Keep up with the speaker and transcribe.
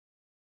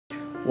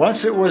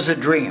Once it was a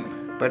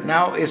dream, but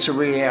now it's a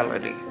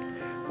reality.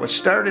 What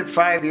started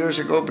 5 years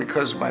ago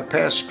because of my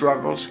past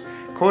struggles,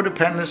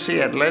 codependency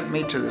had led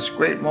me to this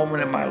great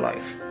moment in my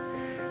life.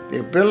 The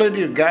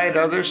ability to guide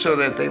others so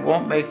that they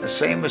won't make the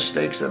same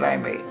mistakes that I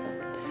made.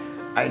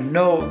 I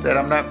know that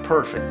I'm not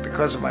perfect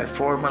because of my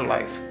former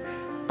life,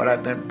 but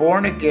I've been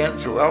born again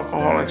through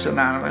Alcoholics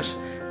Anonymous,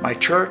 my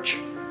church,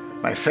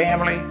 my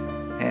family,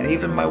 and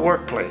even my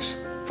workplace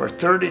for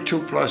 32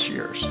 plus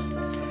years.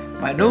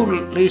 My new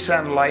lease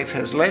on life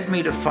has led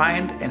me to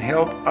find and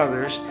help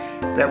others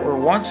that were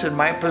once in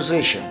my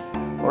position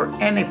or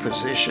any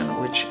position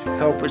which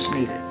help is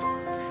needed.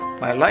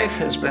 My life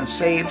has been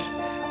saved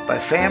by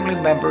family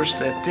members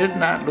that did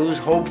not lose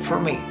hope for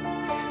me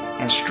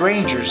and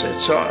strangers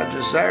that saw a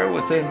desire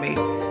within me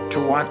to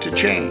want to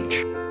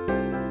change.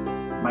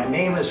 My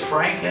name is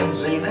Frank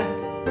Enzinna,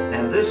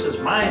 and this is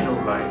my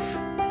new life,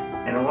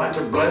 and I want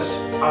to bless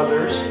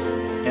others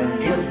and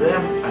give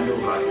them